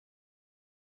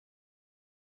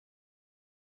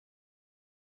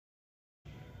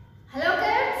Hello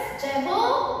kids, Jai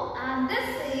Ho, and this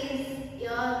is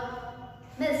your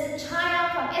Miss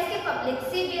Chaya from SK Public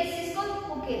CBSE School,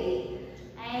 Pukeli.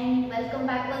 And welcome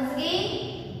back once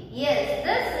again. Yes,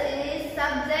 this is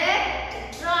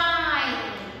subject drawing.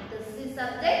 This is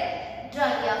subject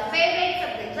drawing, your favorite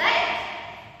subject, right?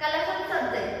 Colorful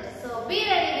subject. So be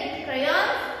ready with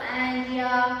crayons and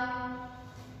your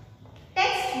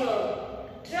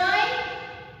textbook. Drawing,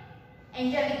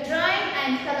 enjoy with drawing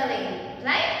and coloring,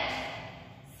 right?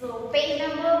 So page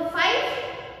number 5.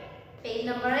 Page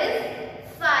number is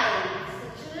 5. So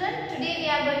children, today we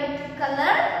are going to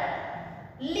color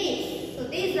leaves. So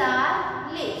these are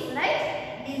leaves,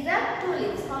 right? These are 2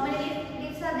 leaves. How many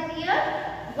leaves are there here?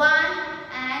 1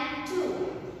 and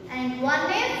 2. And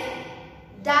one is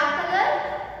dark color,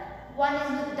 one is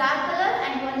with dark color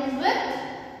and one is with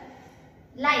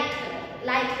light color,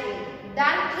 light green.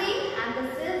 Dark green and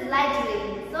this is light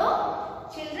green. So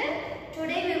children,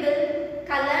 today we will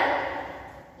color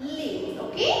leaves,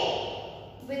 okay?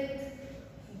 With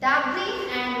dark green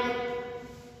and with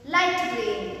light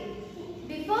green.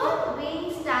 Before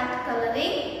we start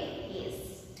coloring, yes,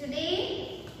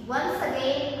 today once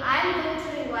again I am going to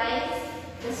revise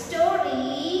the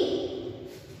story,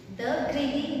 The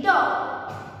Greedy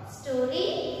Dog.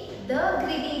 Story, The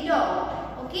Greedy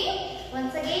Dog. Okay?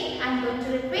 Once again I am going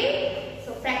to repeat.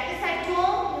 So practice at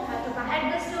home. You have to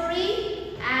write the story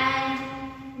and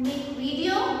make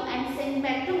video and send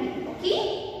back to me. Okay?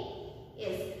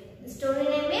 Yes. The story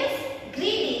name is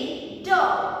Greedy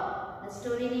Dog. The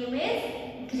story name is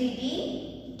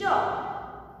Greedy Dog.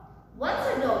 Once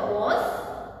a dog was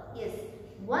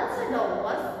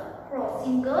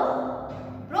crossing a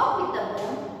brook with a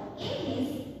bone in his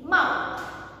mouth.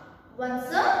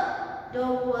 Once a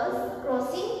dog was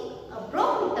crossing a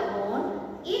brook with a bone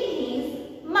in his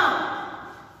mouth.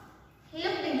 He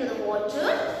looked into the water.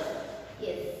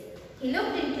 Yes, he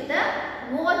looked into the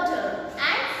water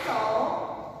and saw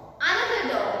another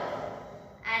dog.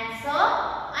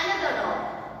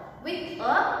 With a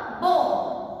bone.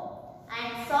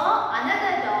 And saw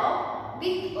another dog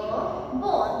with a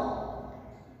bone.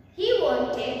 He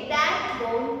wanted that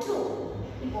bone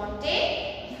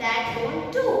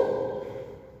too.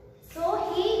 So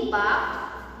he barked,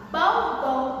 bow,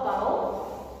 bow, bow.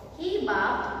 He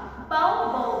barked, bow,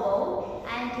 bow, bow,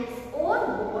 and his own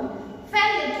bone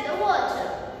fell into the water.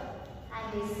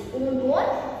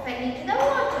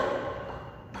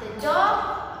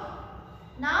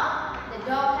 The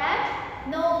dog had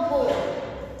no bone.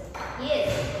 Yes,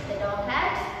 the dog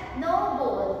had no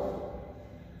bone.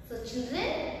 So children,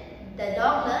 the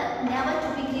dog learned never to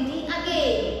be greedy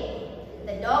again.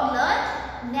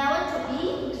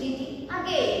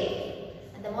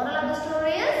 And the moral of the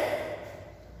story is,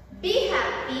 be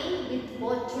happy with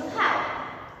what you have.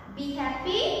 Be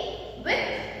happy with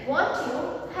what you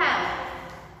have.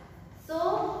 So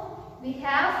we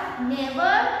have never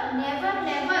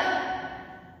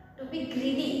to be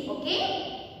greedy, okay?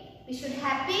 We should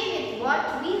happy with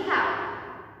what we have,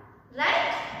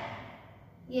 right?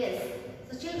 Yes.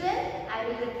 So children, I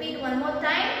will repeat one more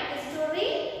time the story.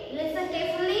 Listen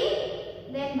carefully,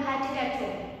 then write it at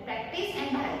home. Practice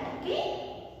and write, okay?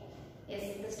 Yes,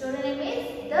 the story name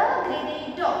is The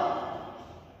Greedy Dog.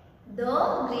 The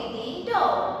Greedy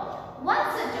Dog.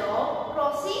 Once a dog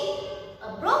crossing a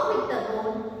brook with a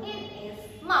bone in his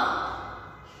mouth.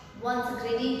 Once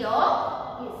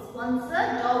a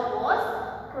dog was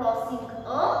crossing a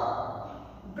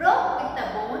brook with a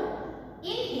bone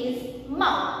in his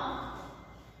mouth.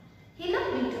 He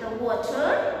looked into the water.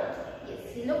 Yes,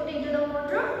 he looked into the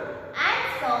water and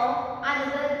saw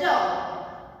another dog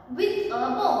with a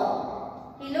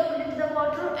bone. He looked into the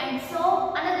water and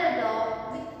saw another dog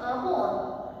with a bone.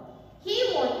 He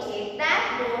wanted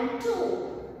that bone too.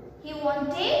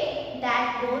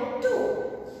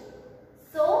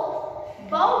 So,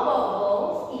 bow, bow, bow,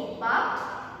 he barked.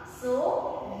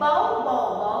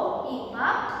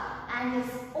 And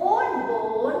his own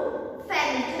bone fell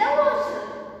into the water.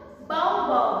 Bow,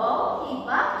 bow, bow, he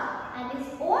barked, and his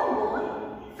own bone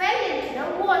fell into the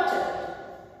water.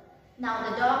 Now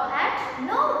the dog had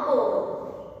no bone.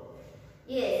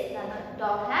 Yes, the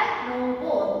dog had no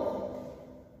bone.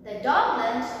 The dog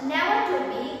learned never to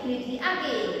be greedy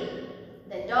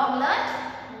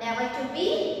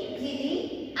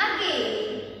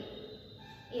again.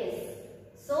 Yes.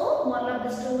 So, moral of the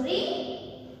story,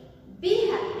 be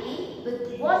happy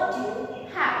with what you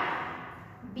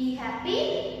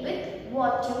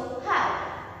have.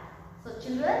 So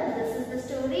children, this is the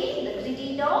story, The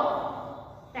Greedy Dog.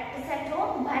 Practice at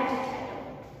home, write it at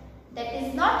home. That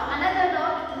is not another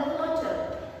dog in the water.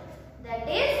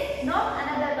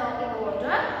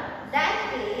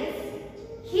 That is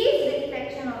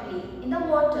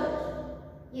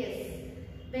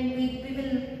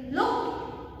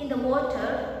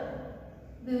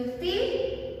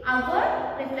see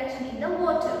our reflection in the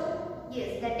water.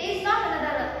 Yes, that is not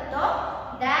another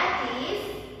dog. That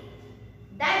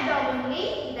dog only.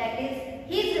 That is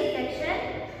his reflection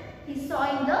he saw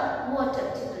in the water,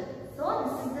 children. So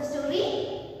this is the story.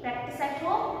 Practice at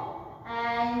home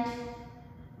and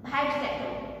बैठ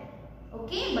करो.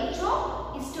 Okay बच्चों,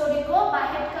 इस story को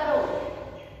बाहर करो,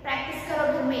 practice करो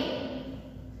घर में.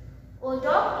 वो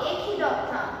डॉग एक ही डॉग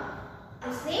था.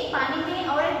 उसने पानी में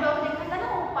और एक डॉग देखा था ना,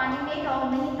 वो पानी में डॉग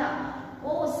नहीं था,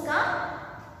 वो उसका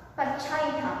परछाई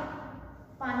था.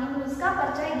 पानी में उसका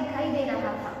परछाई दिखाई दे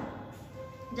रहा था.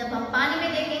 जब हम पानी में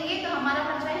देखेंगे तो हमारा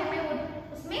परछाई हमें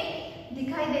उसमें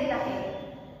दिखाई देता है.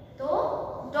 तो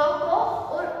डॉग को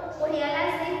और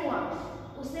रियलाइज नहीं हुआ.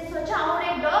 उसने सोचा और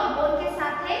एक डॉग बोल के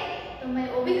साथ है तो मैं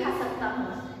वो भी खा सकता हूँ.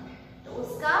 तो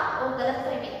उसका वो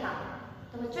गलतफहमी था.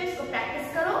 तो बच्चों इसको प्रैक्टिस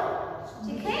करो,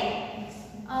 ठीक है.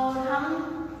 और हम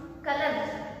कलर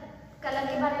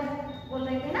के बारे में बोल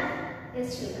रहे थे ना. Yes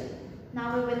children, now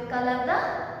we will colour the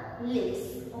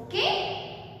lips.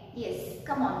 Okay? Yes,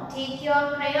 come on, take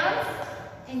your crayons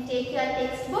and take your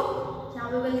textbook. Now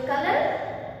we will color.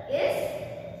 Yes.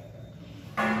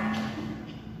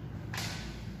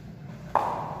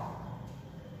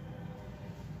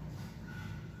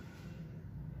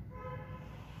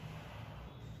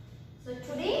 So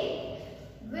today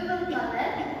we will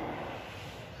color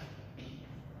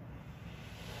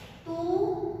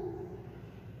two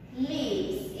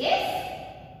leaves. Yes.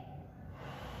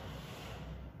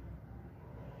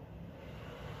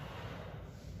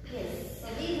 Yes. So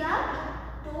these are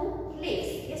two leaves.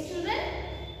 Yes, children.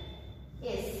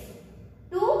 Yes.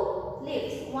 Two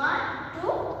leaves. 1, 2,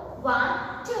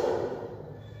 1, 2.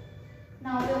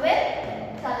 Now we will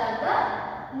color the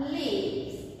leaves.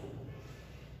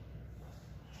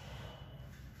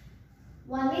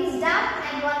 One is dark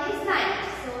and one is light.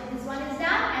 So this one is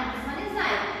dark and this one is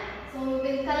light. So we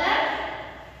will color.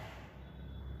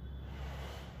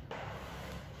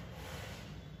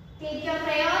 Take your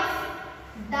crayons,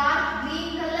 dark green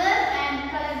color and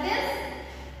color this.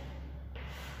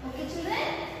 Okay, children?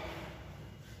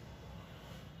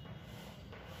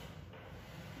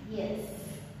 Yes.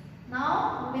 Now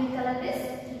we will color this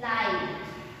light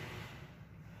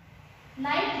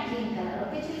green color.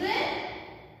 Okay, children?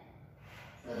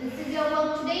 So this is your work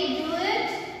today. Do it.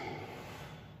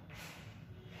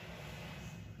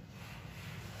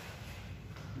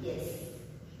 Yes.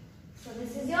 So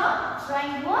this is your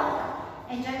drawing work.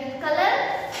 Enjoy with color.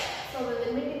 So we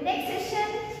will meet in next session.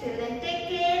 Till then, take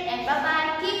care and bye bye.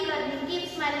 Keep learning, keep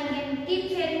smiling and keep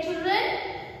sharing, children.